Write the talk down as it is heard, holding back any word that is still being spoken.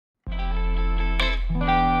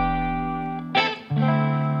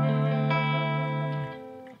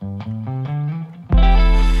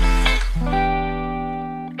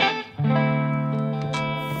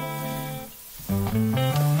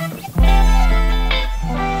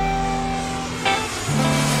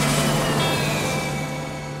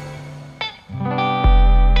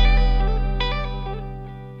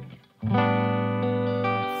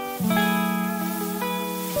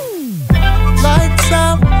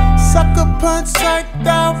went psyched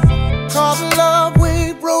out. Caught love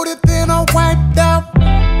wave, rode it, then I wiped out.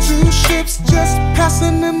 Two ships just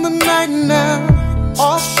passing in the night now.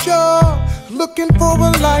 Offshore, looking for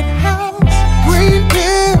a lighthouse. Green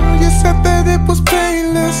pill, you said that it was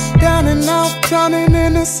painless. Down and out, drowning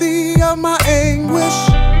in the sea of my anguish.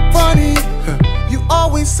 Funny, you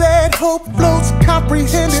always said hope floats,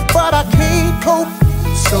 comprehended, but I can't cope.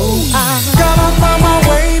 So I gotta find my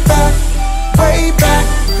way back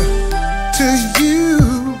to you,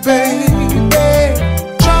 baby.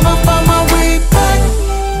 Tryna find my way back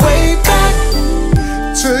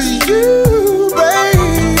to you, baby.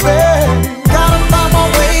 Gotta find my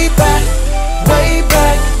way back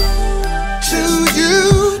to you,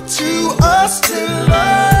 to us, to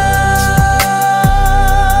love.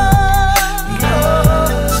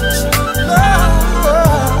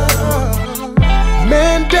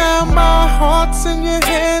 Man down, my heart's in your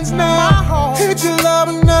hands now. Hit your love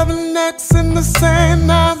and never next in the sand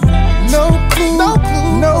now. No clue,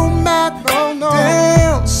 no map,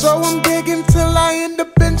 damn. So I'm digging till I end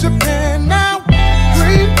up in Japan now.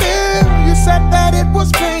 Green pill, you said that it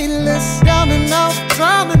was painless. Down and out,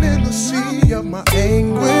 drowning in the sea of my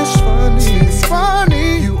anguish. Funny, it's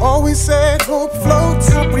funny. You always said hope floats,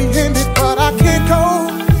 comprehended, but I can't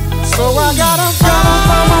cope. So I gotta find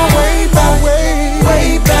my way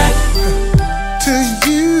back to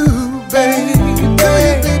you, baby.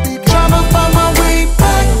 Tryna find my way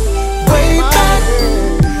back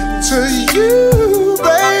to you,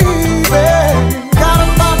 baby. Gotta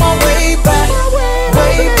find my way back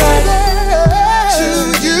to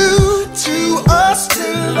you, to us, to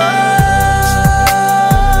love.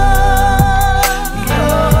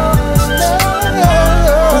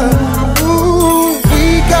 Ooh, we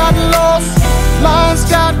got lost, lines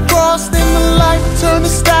got crossed, and the light turned to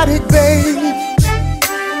static, babe.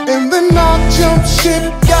 And then our jump ship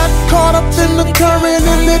got caught up in the current,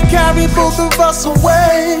 and it carried both of us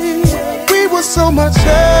away. We were so much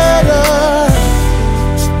better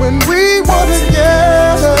when we were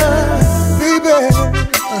together, baby.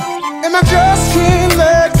 And I just can't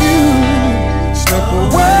let you slip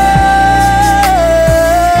away.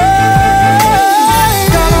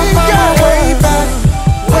 Gotta find my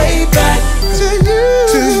way back to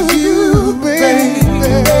you, baby.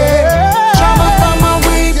 Tryna find my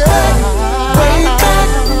way back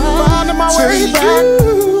to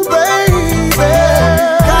you, baby.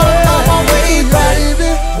 Gotta find my way back.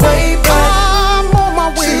 I'm on my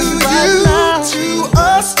way to you now. To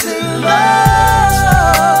us, to love.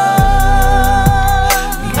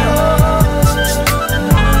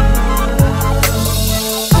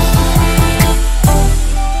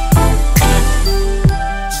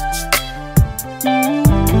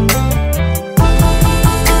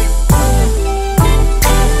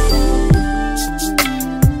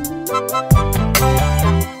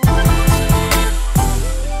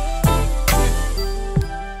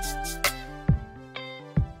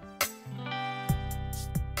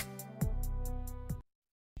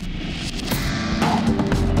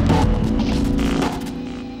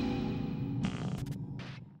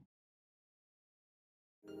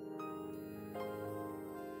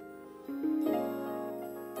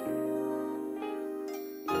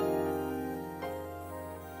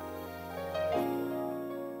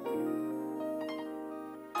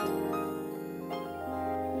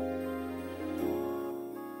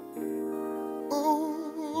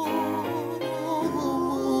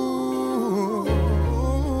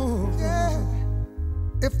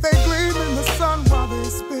 If they gleam in the sun while they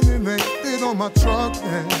spinning, they fit on my truck,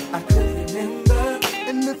 then I could remember.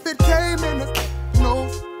 And if it came in a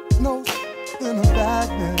nose in a bag,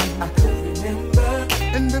 then I could remember.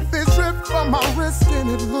 And if it dripped from my wrist and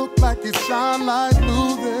it looked like it shine like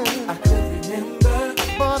blue, then I could remember.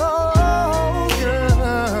 But oh girl,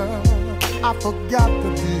 I forgot to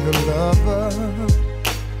be a lover.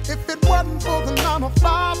 If it wasn't for the 9 to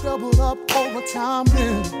 5 doubled up overtime,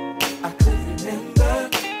 then I could remember.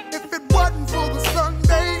 If it wasn't for the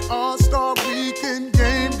Sunday All-Star Weekend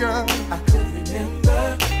game, girl, I could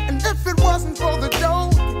remember. And if it wasn't for the dough,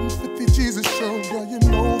 getting 50 Jesus show, girl, you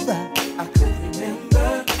know that I could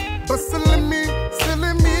remember. But silly me,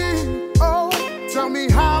 oh, tell me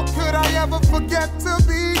how could I ever forget to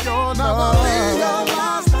be your lover? Never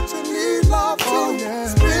realize that you need love too. Oh, yeah.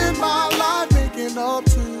 Spend my life making up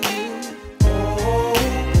to you.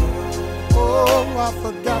 Oh, I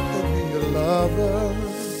forgot to be a lover.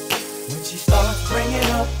 When she starts bringing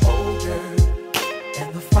up older and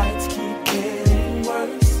the fights keep getting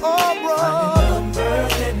worse. Oh, bro. Finding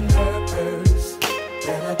numbers in her purse.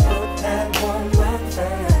 Better put that woman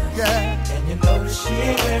first. Yeah. And you know that she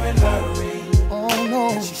ain't wearing her ring. Oh, no.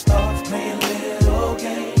 And she starts playing little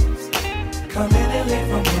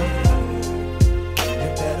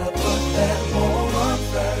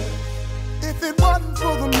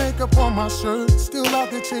makeup on my shirt, still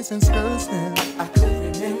out there chasing skirts then. I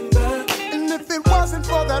could remember. And if it wasn't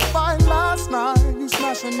for that fight last night, you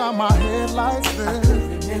smashing out my headlights then. I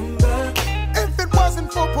could remember. If it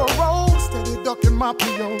wasn't for parole, steady ducking my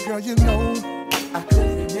PO, girl, you know. I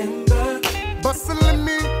could remember. But silly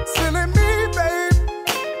me, babe.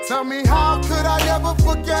 Tell me how could I ever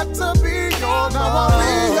forget to be yours? Now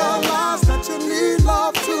I realize that you need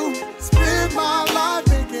love too. Spend my life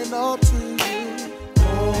making up to you.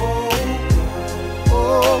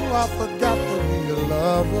 Oh, I forgot to be a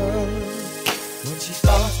lover. When she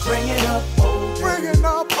starts bringing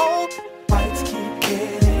up old, fights keep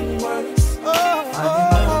getting worse. I'm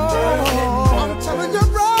telling your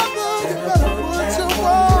brother, you better put your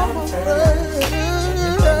woman first.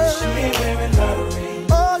 She ain't wearing her ring.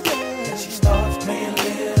 Oh yeah. And she starts playing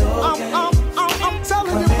little games. I'm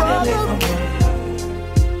telling you, brother,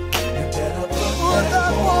 You better put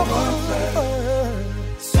that woman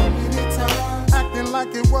first. so many times, Acting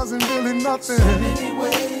like it wasn't really nothing. so many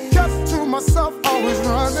ways, Kept to myself, always so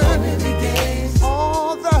running. many games,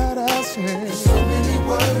 All that has changed. so many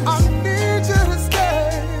words. I need you to stay.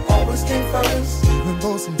 Always came first. Even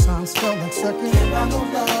though sometimes felt like second. Can't buy no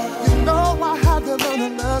love. You know I had to learn a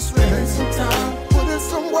lesson. Spend some time, Put in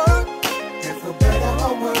some work. and for better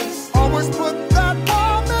or worse, Always put that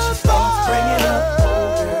woman starts bringing up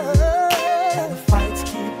first. and the fights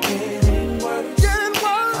keep getting worse. Getting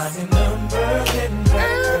worse Finding numbers getting in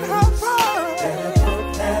better. her purse. Better put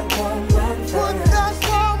that woman Put first. that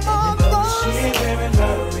woman She first. ain't wearing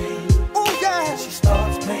her ring. Oh yeah, She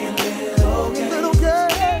starts playing little games. little girl.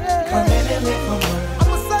 Come in and lick my word.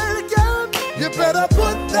 I'ma say it again. You better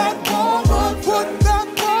put that woman, put that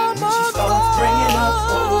woman She starts bringing up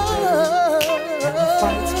first. and the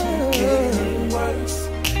fights keep getting worse.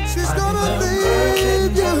 She's gonna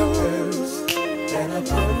leave you. Better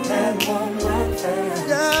put that woman first.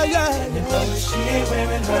 Yeah, yeah, You know she ain't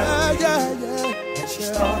wearing her yeah, ring. yeah, And she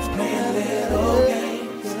starts playing little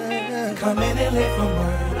games. yeah. Come in and lick my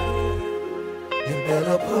word. You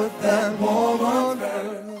better put that woman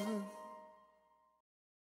first.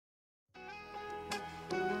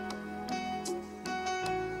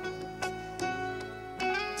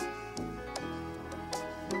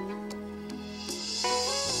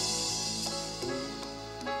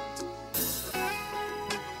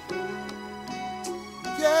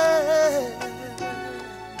 Yeah.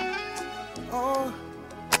 Oh.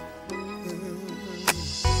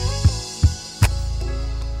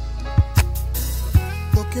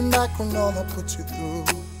 Looking back on all I put you through,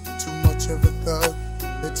 too much of a thug.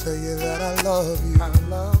 They tell you that I love you. Now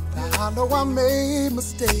I know I made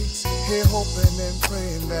mistakes, here hoping and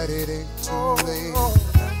praying that it ain't too late.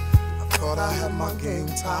 I thought I had my game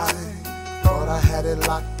tight, thought I had it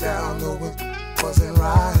locked down, no it wasn't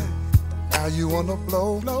right. Now you wanna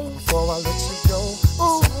blow before I let you go.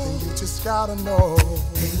 Something you just gotta know.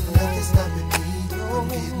 Ain't nothing stopping me from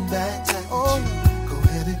getting back tight with you. Go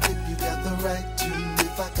ahead and if you got the right to.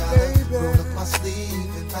 If I gotta roll up my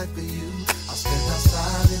sleeve and fight for you, I'll stand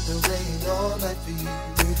outside in the rain all night for you.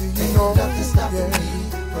 Baby, you Ain't know, nothing stopping yeah. me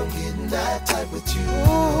from getting that tight with you.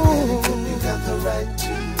 Go ahead and if you got the right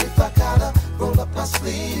to. If I gotta roll up my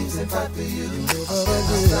sleeves and fight for you, I'll stand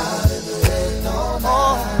outside in the rain all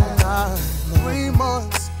night. 3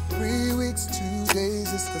 months, 3 weeks, 2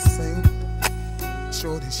 days, it's the same.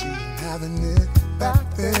 Shorty, she ain't having it.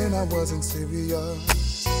 Back then I wasn't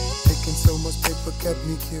serious. Taking so much paper kept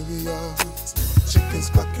me curious. Chickens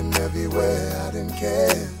clucking everywhere, I didn't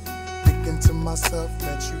care. Thinking to myself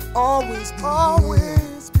that you always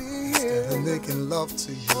be here. Instead of making love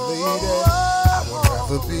to you, lady, I would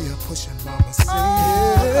rather be a pushing mama saying,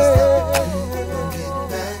 I'm getting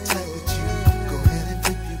back tight with you. Go ahead and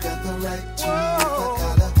if you got the right to. If I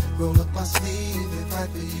gotta roll up my sleeve and fight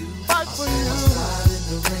for you, fight for you. outside in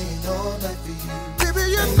the rain all night for you.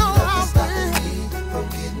 Baby, you Ain't know nothing I'm stopping free. me from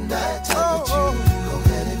getting that tight with you. Go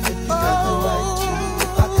ahead and if you got the right to.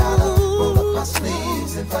 If I gotta roll up my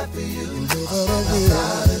sleeves and fight for you,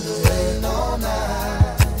 outside in the rain all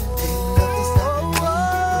night. Ain't nothing stopping me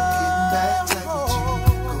from getting that tight with you.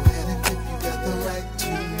 Go ahead and if you got the right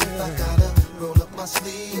to. If I gotta roll up my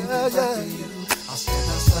sleeves and fight for you, I'll stand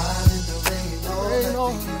outside in the rain all night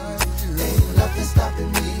for you. Ain't nothing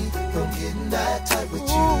stopping me from getting that tight with you.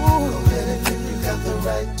 Go ahead and if you got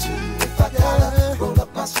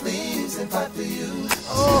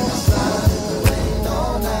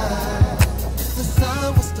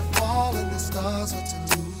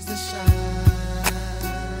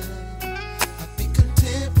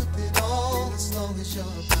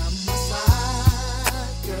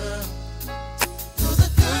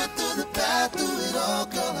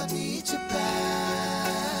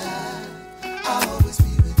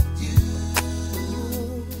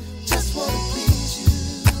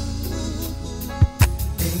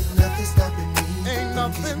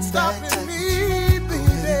nothing stopping me,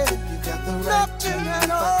 baby. You got the right to. Nothing If at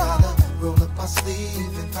I all. gotta roll up my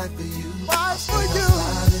sleeve and fight for you, Fight for you.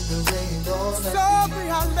 slide in the rain all night. Sorry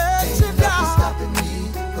I let Ain't you nothing down. stopping me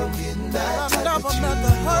from getting back I tight never with you. meant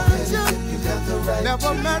to hurt you. You got the right Never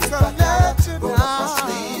to. meant If to I let gotta you roll up my down.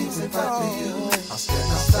 sleeves and fight for you, I'll stand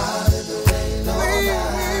outside in the rain all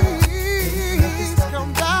night. Please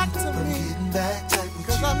come back to me, Getting back tight with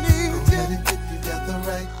 'cause you. I need Go you. ahead and you got the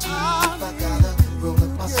right to. I If I need gotta roll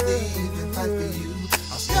up my you. sleeve and fight for you,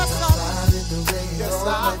 I'll stand Yes, I outside in the rain Yes, all I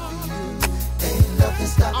night for you. Ain't nothing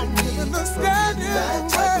stopping I'm me willing to from stand getting in back the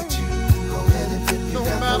tight way. with you. Go ahead and you No got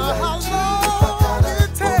the matter right how to. If I long gotta it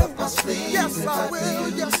roll up my takes. sleeve Yes, and I fight for will.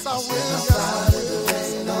 you, Yes, I I'll will. stand Yes, I outside in the will.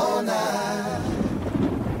 rain all night.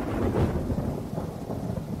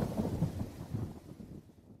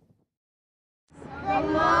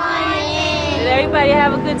 Did everybody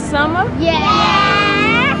have a good summer?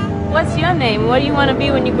 Yeah. What's your name? What do you want to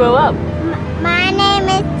be when you grow up? My name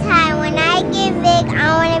is Ty. When I get big, I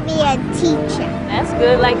want to be a teacher. That's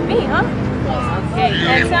good, like me, huh? Okay,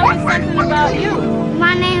 and tell me something about you.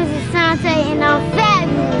 My name is Asante and I'm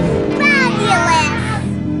fabulous. Fabulous.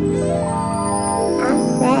 I'm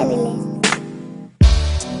fabulous.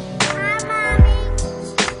 Hi, Mommy.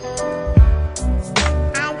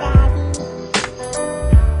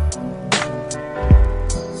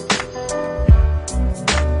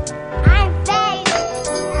 Hi, Daddy. I'm fabulous.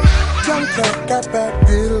 Young cat got back,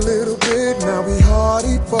 did a little bit. Now we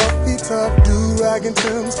hardy, puffy, tough, do-rag and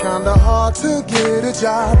Tim's. Kinda hard to get a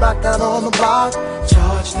job back out on the block.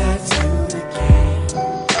 Charge that to the game.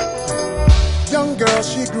 Young girl,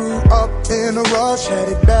 she grew up in a rush. Had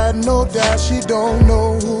it bad, no doubt. She don't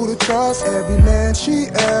know who to trust. Every man she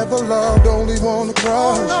ever loved only wanna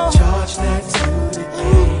crush. Charge that to the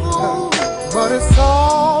game. But it's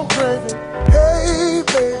all gravy. Hey,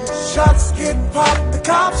 baby. Shots get popped, the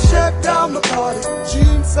cops shut down the party.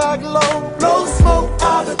 Jeans sag low, blow smoke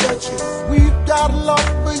out of Dutchess. We've got a lot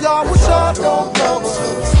for y'all, which I don't love us.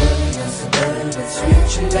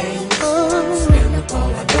 Switch your lanes. Spin the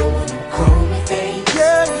ball, I go on them chrome things.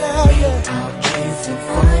 Yeah, yeah, yeah. Out kids and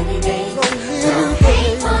funny names. So here,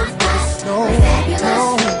 baby. No,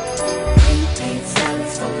 no, Prepaid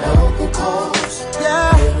salads for local calls.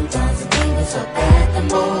 yeah. Little dogs and demons up at the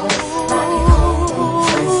mall. Money home,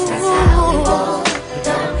 twist, that's how we roll.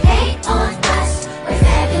 Don't hate on us, we're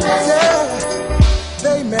fabulous. Yeah,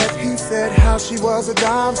 they met, he said how she was a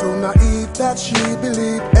dime. So naive that she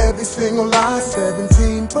believed every single lie.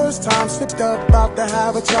 17, first time slipped up, about to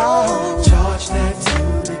have a child. Charge that to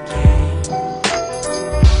the game.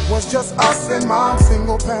 Was just us and mom,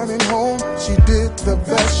 single parent home. She did the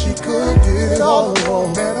best she could, did it all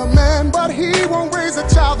alone. Met a man, but he won't raise a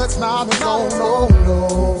child that's not his own. Oh no,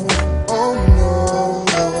 oh no,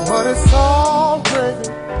 no. But it's all gravy.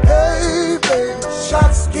 Hey baby,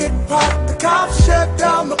 shots get popped, the cops shut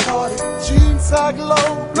down the party. Jeans sag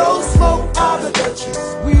low, blow smoke out of Dutchess.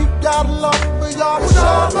 We've got a lot for y'all, but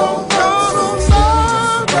y'all don't know.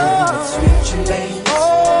 Switch your lanes.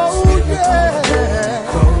 Oh yeah.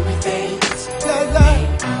 Chrome things. Yeah,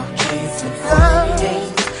 yeah. Out kids and funny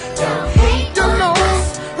names. Don't hate You on know, us,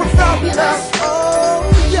 we're fabulous. Oh,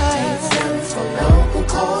 yeah. salads for local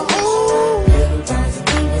calls. Ooh, Little dogs and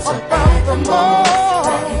demons up about at the the mall. mall.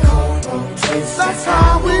 Rockin' cornrow twists, That's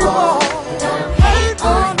how we roll. Don't hate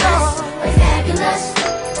on us, we're fabulous.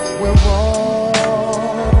 We're all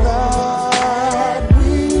that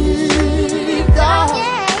we got.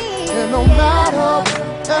 And no matter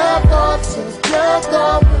ever together,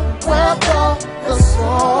 weather the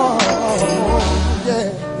storm.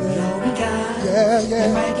 Yeah, All we got, yeah,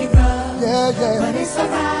 yeah, might get rough, yeah, but yeah. it's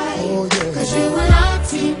alright. Oh, yeah. Cause you and I,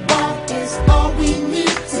 T-Ball, is all we need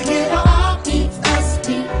to get our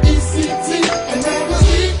R-E-S-P-E-C-T and then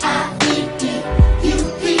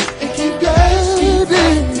G-I-V-E-U-P and keep your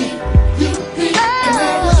H-E-A-D-U-P and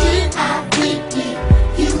then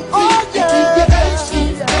G-I-V-E-U-P and keep your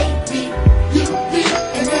H-E-A-D-U-P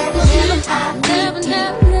and then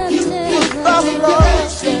G-I-V-E-U-P and keep your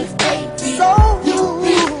H-E-A-D-U-P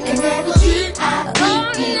and then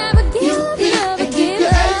G-I-V-E-U-P and keep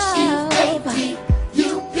your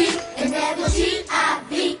H-E-A-D-U-P and then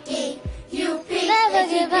G-I-V-E-U-P Never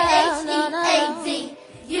give up, no, no.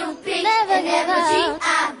 H-E-A-D-U-P Never and give then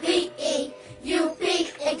up. G-I-V-E-U-P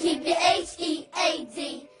and keep your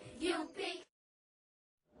H-E-A-D-U-P.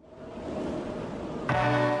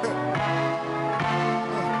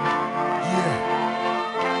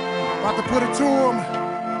 Yeah. About to put it to him.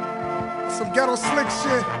 Some ghetto slick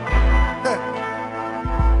shit.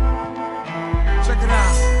 Check it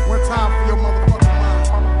out. One time for your motherfucking mind.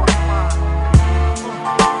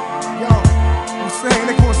 Yo, Hussein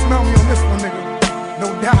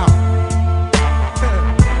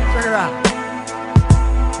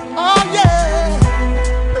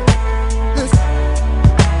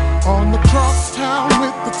On the crosstown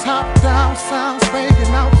with the top down sounds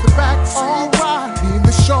banging out the backseat. Alright, being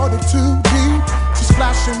the shorty too deep, she's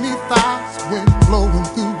flashing me thighs, wind blowing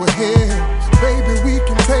through her hair. Baby, we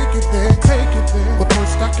can take it there, but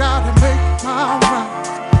first I gotta make my rounds.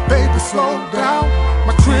 Baby, slow down,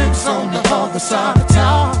 my crib's on the other side of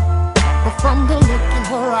town. But from the look in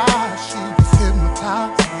her eyes, she was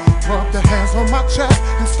hypnotized. Rubbed her hands on my chest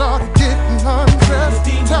and started getting undressed.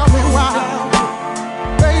 Tell me why,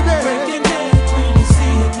 baby. Breaking down when you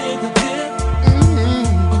see a nigga dip.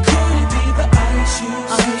 Or could it be the ice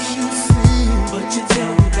you see? But you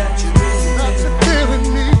tell me that you really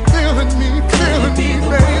feeling me,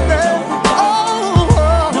 baby.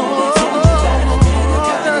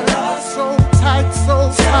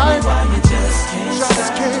 Why you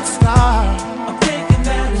just can't stop. I'm thinking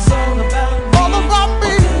that it's all about me. All about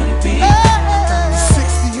me. Hey.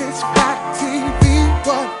 60-inch flat TV,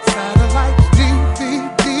 what? Satellite,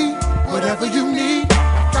 DVD, whatever you need. I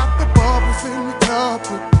got the bubbles in the tub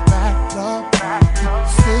with the back up.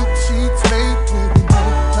 Silk sheets laid with the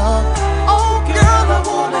make love. Oh, girl, I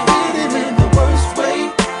wanna hit it in the worst way.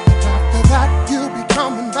 After that, you'll be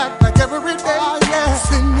coming back like every day. Oh, yeah.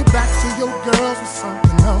 Send me back to your girls with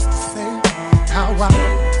something else to say. How I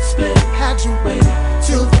split, had you wait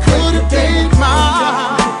till the could have been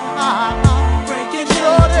mine. Breaking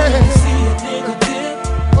down when you see a nigga dip.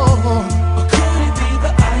 Or could it be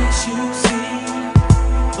the ice you see?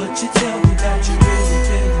 But you tell me that you really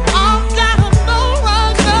feel me. I've gotta know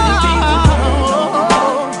right now.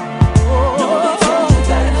 No, they told you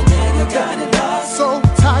that a nigga got it locked. So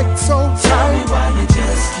tight, so tight. Tell me why you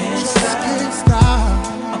just can't stop.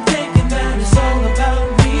 I'm thinking that it's all about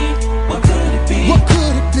me. What could it be? What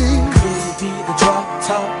could it be? Could it be the drop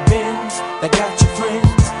top Benz that got your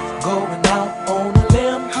friends going out on a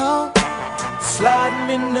limb? Sliding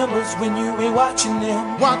in numbers when you ain't watching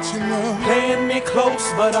them. Playing me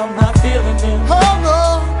close, but I'm not feeling them. Oh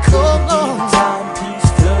no, Could it be the timepiece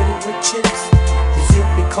flooded with chips? Is it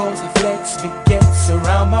because the flex begets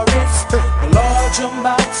around my wrist? The large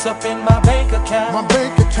amounts up in my bank account.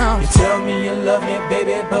 You tell me you love me,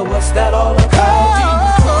 baby, but what's that all about?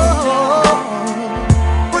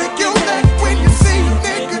 Break your neck when you see a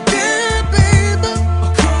nigga dead, baby. Or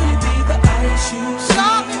could it be the ice you see?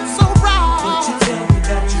 Shining so bright. But you tell me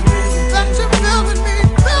that you really that you're feeling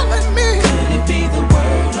me. Could it be the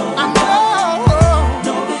word on I the know.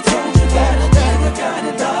 No, they told you that a nigga got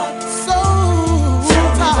it locked. So Tell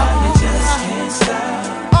me why you tight. just can't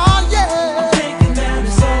stop. Oh yeah. I'm thinking that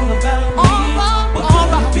it's all about me. What all could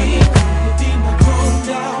it about be? Could it be my cool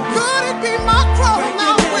down? Could it be my chrome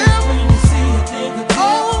now, Will? When you see a nigga dip.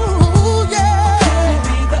 Oh yeah. Could it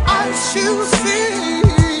be the Ice you see.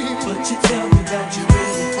 But you tell me that you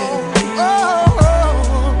really feel me. Oh.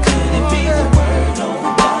 Could it be the word on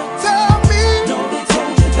the block? Tell me. No, they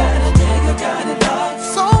told you that a nigga got it locked.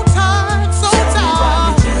 So tight, so Tell me why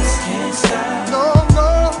you tight. just can't stop. No.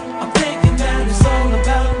 I'm thinking that it's all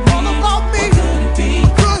about me. All about me.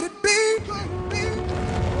 What could it be? Could it be?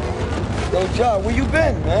 Yo, John, where you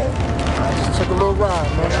been, man? I just took a little ride,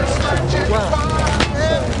 man.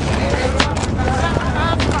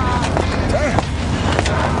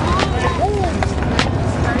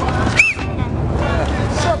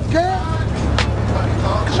 What's up, girl?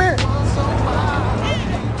 Come here.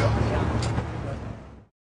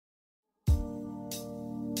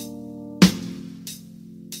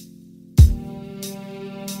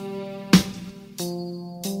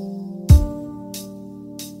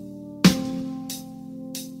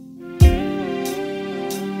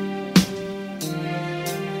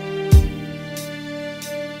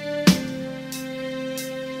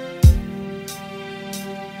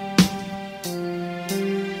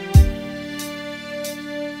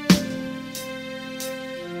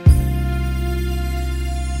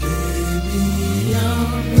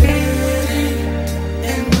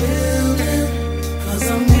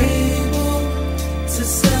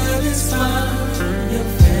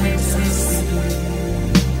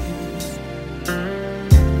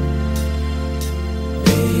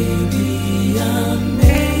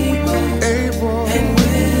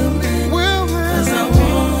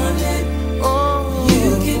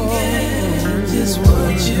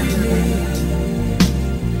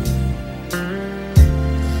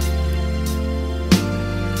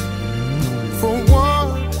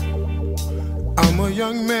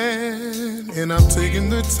 young man, and I'm taking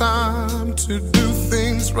the time to do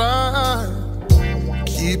things right,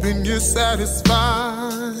 keeping you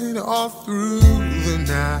satisfied all through the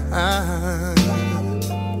night.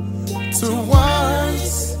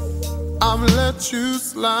 Twice I've let you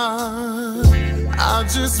slide, I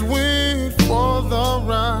just went for the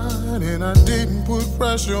ride. when I didn't put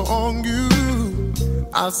pressure on you,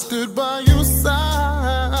 I stood by your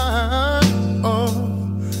side.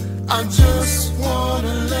 Oh, I just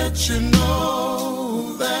wanna let you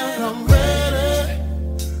know that I'm ready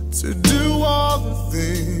to do all the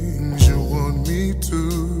things you want me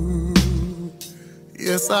to.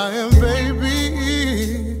 Yes, I am,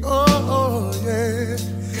 baby. Oh, yeah.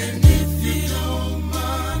 And if you don't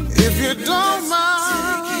mind, take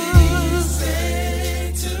it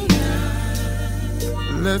easy tonight.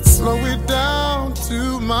 Let's slow it down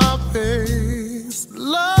to my pace.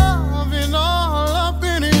 Loving all up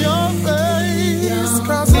in your face.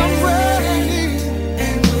 'Cause I'm ready.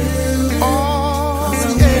 And we'll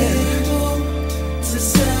to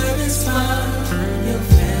satisfy your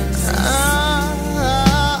fantasy.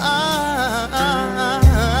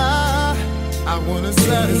 I wanna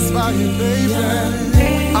satisfy you, baby.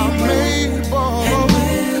 I'm able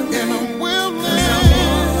and I'm willing.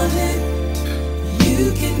 You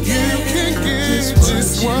can get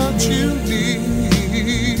just what you need.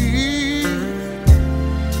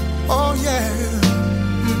 Oh yeah.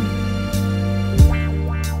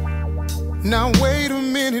 Now wait a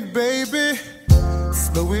minute, baby.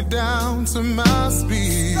 Slow it down to my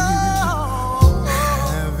speed.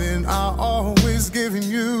 Haven't I always given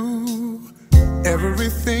you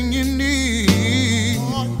everything you need?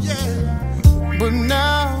 Oh, yeah. But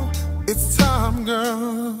now it's time,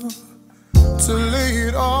 girl, to lay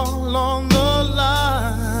it all on the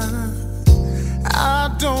line. I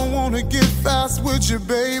don't wanna get fast with you,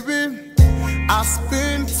 baby. I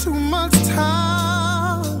spend too much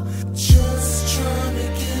time just trying to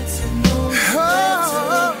get to know you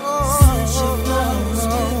better. Such a flowers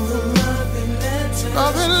with the loving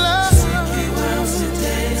letter. Take you out to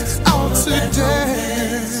dance, out to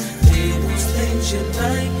dance. Those things you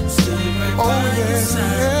like, stay right by your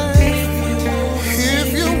side. If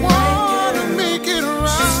you wanna make it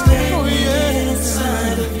right, oh yeah,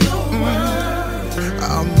 inside of your world.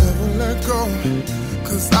 I'll never let go,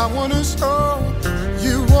 'cause I wanna show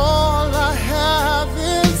you all I have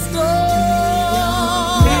in store.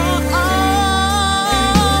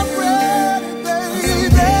 I'm ready,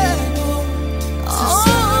 baby.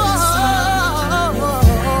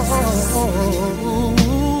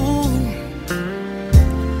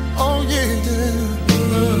 Oh yeah.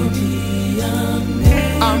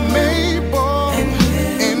 I'm able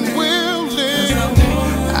and willing.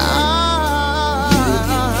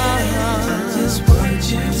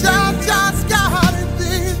 Just got it,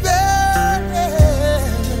 baby.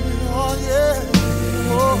 Oh yeah.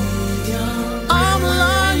 Oh. I'm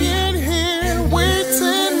lying here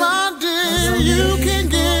waiting, my dear. You can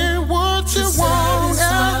get what you want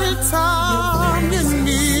every time you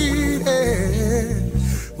need it.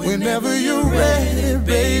 Whenever you're ready,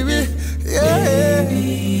 baby. Yeah.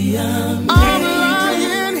 I'm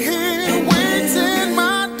lying here waiting,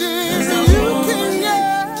 my dear. You can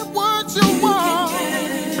get what you want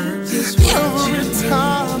every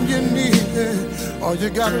time you need it. All you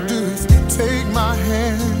gotta do is take my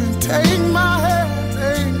hand, take my hand,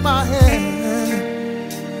 take my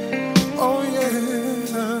hand. Oh yeah.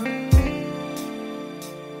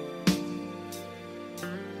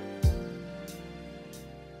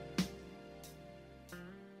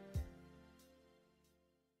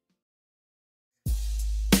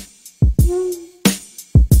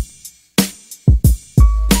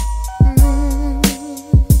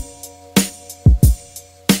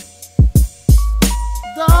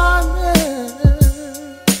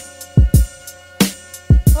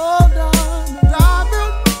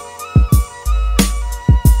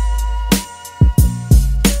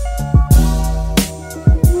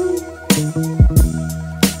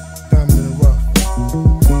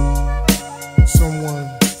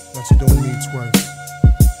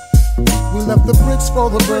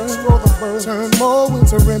 Turn more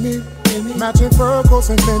into Remy, matching fur coats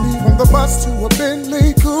and Fendi. From the bus to a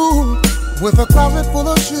Bentley coupe, with a closet full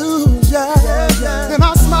of shoes, yeah. Then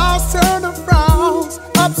our smiles turn to frowns,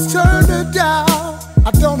 ups turn to down.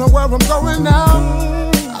 I don't know where I'm going now.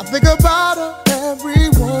 I think about her every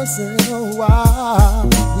once in a while.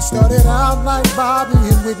 We started out like Bobby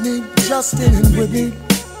and Whitney, Justin and Whitney.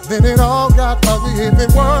 Then it all got ugly if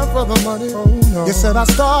it weren't for the money. Oh, no. You said I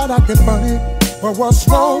started acting funny. But what's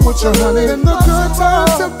wrong with you, honey? In the good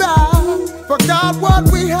times to bad, forgot what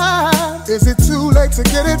we had. Is it too late to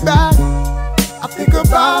get it back? I think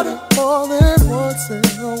about it more than once in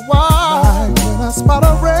a while. Like when I spot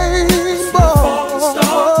a rainbow.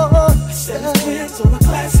 I said it's wheels on a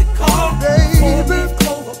classic car, baby.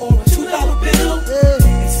 Clover or a $2 bill.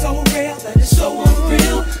 Yeah. It's so real that it's so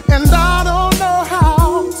unreal. And I don't know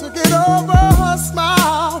how to get over her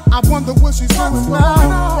smile. I wonder what she's doing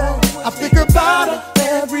now. I think about her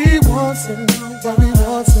every once in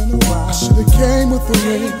a while. I should've came with the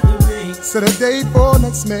ring, set a date for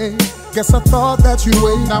next May. Guess I thought that you'd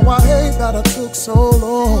wait. Now I hate that I took so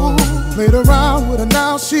long. Played around with her,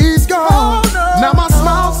 now she's gone. Now my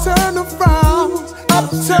smile's turned to frowns, up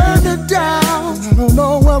turned to down. I don't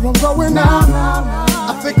know where I'm going now.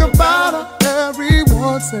 I think about her every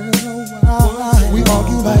once in a while. We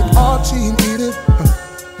argue like Archie and Edith,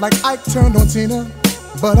 like Ike turned on Tina.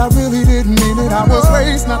 But I really didn't mean it. I was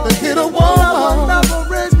raised not to hit a woman,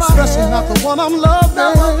 especially not the one I'm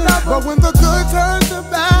loving. But when the good turns to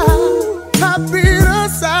bad, I beat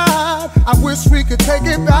aside. I wish we could take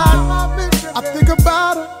it back. I think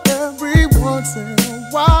about her every once in a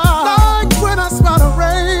while. Like when I smell a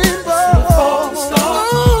rainbow.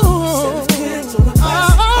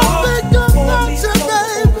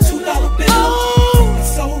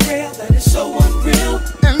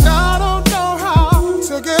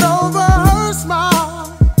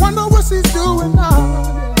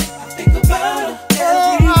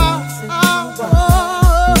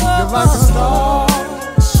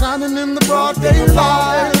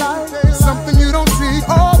 Something you don't see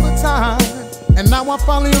all the time. And now I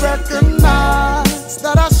finally recognize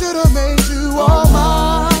that I should've made you all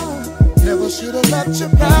mine. Never should've let you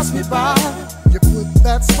pass me by. You put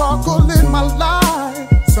that sparkle in my life.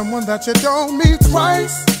 Someone that you don't meet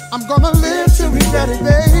twice. I'm gonna live to regret it,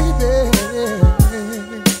 baby.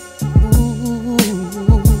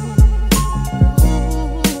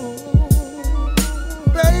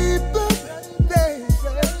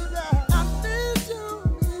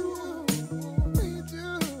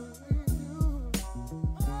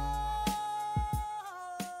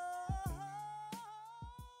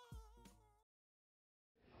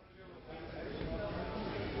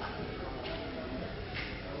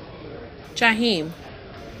 J.a.h.e.i.m,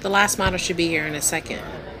 the last model should be here in a second.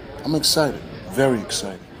 I'm excited, very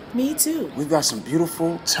excited. Me too. We've got some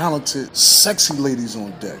beautiful, talented, sexy ladies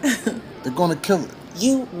on deck. They're gonna kill it.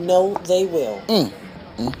 You know they will.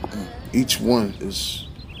 Each one is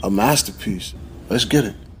a masterpiece. Let's get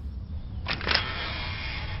it.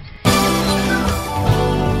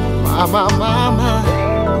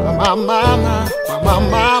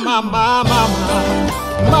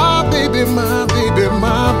 My baby, my baby,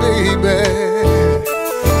 my baby.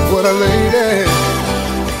 What a lady,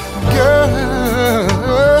 girl.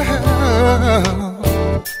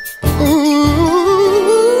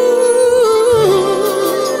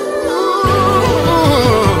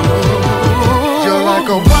 You're like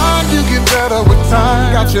a wine, you get better with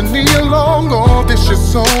time. Got your knee long gone, this your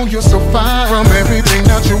soul, you're so fine. From everything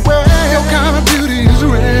that you wear, your kind of beauty is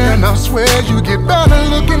rare. And I swear you get better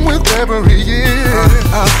looking with every year.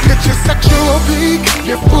 It's your sexual peak,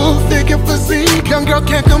 your full figure physique. Young girl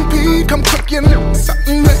can't compete, come cook you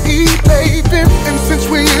something to eat, baby. And since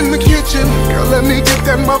we in the kitchen, girl, let me get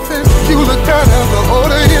that muffin. You look better the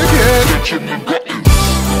older you get.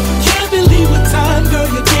 Can't believe what time, girl,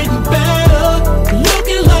 you're getting better.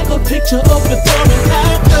 Looking like a picture of before and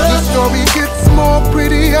after. The story gets more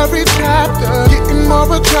pretty every chapter, getting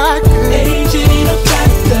more attractive. Age ain't a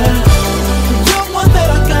factor. The young one that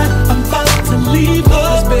I got, I'm about to leave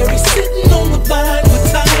her. Berry sitting on the vine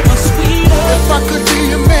with time was sweeter. If I could be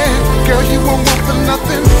your man, girl, you won't want for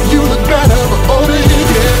nothing. You look better the older you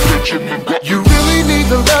get. You really need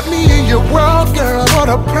to let me in your world, girl. What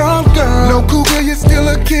a prom girl. No cougar, you're still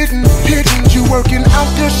a kitten. Hidden, you working out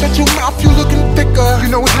there, shut your mouth, you looking thicker. You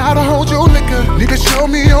know how to hold your liquor. Need to show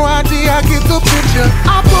me your ID, I get the picture.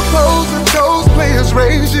 I propose and those players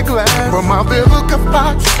raise your glass. From my Vivica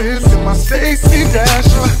Foxes and my Stacey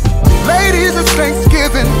Dasher. Ladies, it's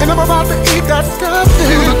Thanksgiving, and I'm about to eat that stuff.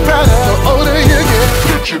 You look better the older you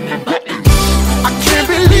get. I can't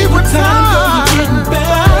believe what time. Getting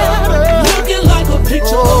better. Looking like a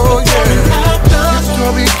picture of before and after. Your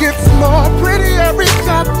story gets more pretty every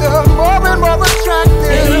chapter, more and more attractive.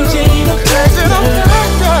 Age ain't a factor.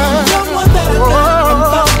 The young one that I got, I'm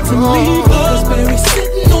about to leave her. Berry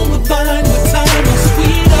sitting on the vine with time was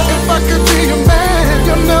sweeter. If I could be a man,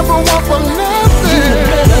 you'll never want for nothing.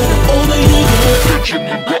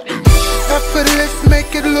 Effortless,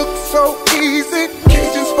 make it look so easy.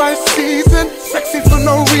 Cajun spice season, sexy for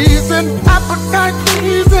no reason. Appetite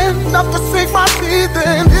pleasing, enough to sink my teeth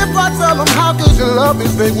in. If I tell them how good your love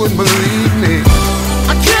is, they wouldn't believe me.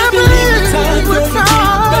 I can't believe the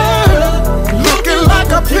time. Looking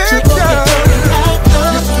like a picture.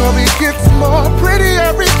 Your story gets more pretty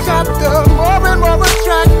every chapter, more and more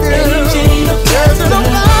attractive. There's no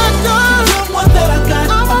factor. One that I got,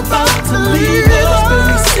 I'm about to leave her.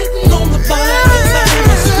 Berry sitting on the vine with time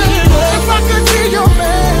was sweeter. If I could be your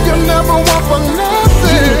man, you'll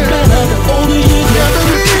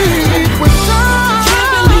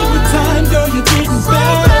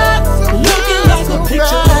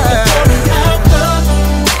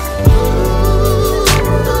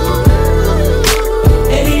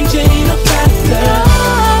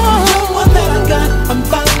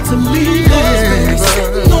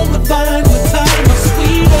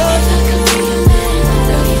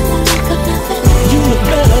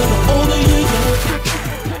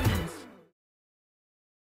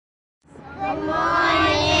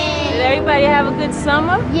Everybody have a good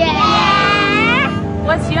summer? Yeah.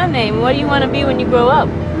 What's your name? What do you want to be when you grow up?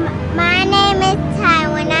 My name is Ty.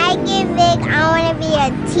 When I get big, I want to be a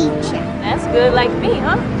teacher. That's good, like me,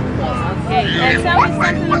 huh? Okay, and tell me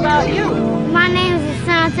something about you. My name is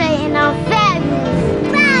Asante and I'm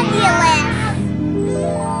fabulous. Fabulous.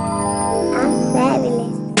 I'm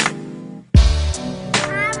fabulous.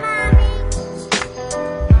 Hi, Mommy.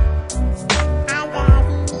 Hi,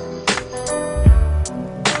 Daddy.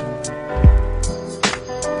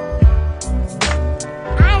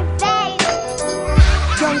 I'm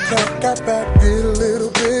fabulous. Young cat got back, did a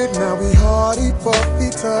little bit. Now we hardy, puffy,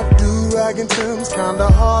 tough, do-rag and Tim's. Kinda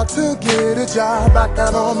hard to get a job back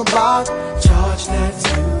out on the block. Charge that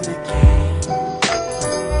to the game.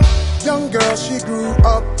 Young girl, she grew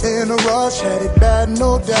up in a rush. Had it bad,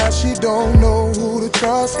 no doubt. She don't know who to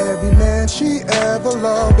trust. Every man she ever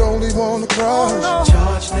loved only wanna crush.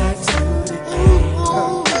 Charge that to the game.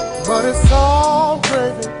 But it's all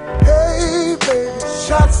gravy. Hey, baby,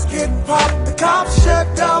 shots get popped. The cops shut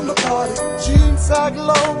down the party. Jeans sag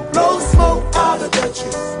low, blow smoke out of the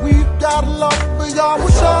trees. We've got love for y'all,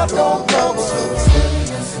 wish I don't love us.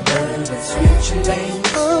 Switch your lanes.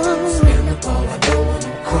 Spin the ball, I go on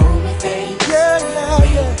and chrome things. Yeah,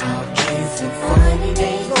 yeah, yeah. Out kids and funny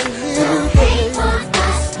names. Don't hate on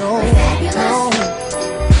us, no, no.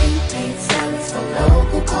 Prepaid salads for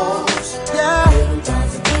local calls. Yeah. Little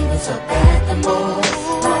dogs and demons up at the mall.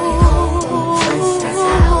 Rocky home, twist, that's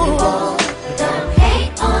how we roll. Don't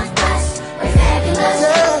hate on us, we're fabulous.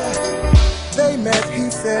 Yeah. They met, he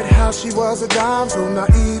said how she was a dime. So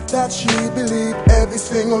naive that she believed every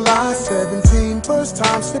single lie. 17, first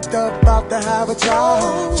time slipped up, about to have a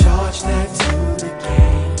child. Charge that to the game.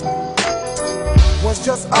 Was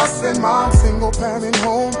just us and mom, single parent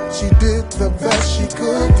home. She did the best she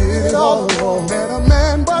could, did it all alone. Met a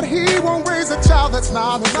man, but he won't raise a child that's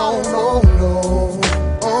not his own. Oh no,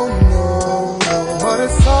 oh no, no. But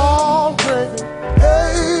it's all gravy.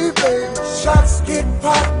 Hey baby, shots get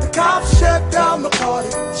popped. The cops shut down the party.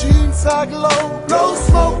 Jeans sag low, blow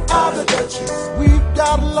smoke out of the trees. We've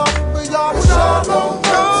got love for y'all, wish I don't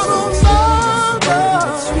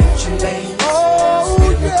Switch your lanes.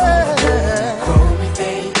 Oh yeah. Chrome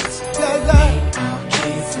things. Yeah. Out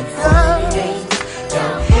kids and funny names.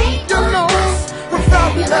 Don't hate You on know, us, we're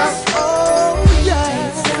fabulous. Oh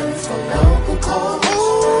yeah. salads for local calls.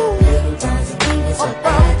 Ooh, Little dogs and demons up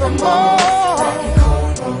about at the the mall. mall. Rocky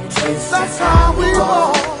cornrow twist, That's how we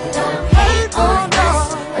roll. Don't hate on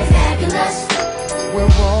us, we're fabulous.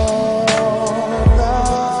 We're all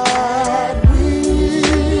that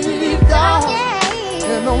we got.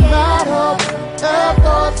 And no matter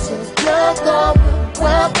ever together,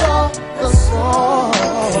 weather the storm.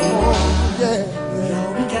 Yeah, We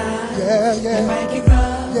all we got. yeah, yeah, Might get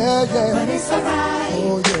rough, yeah, but yeah. it's alright.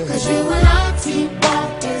 Oh yeah. Cause you and I,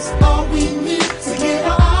 teamwork is all we need.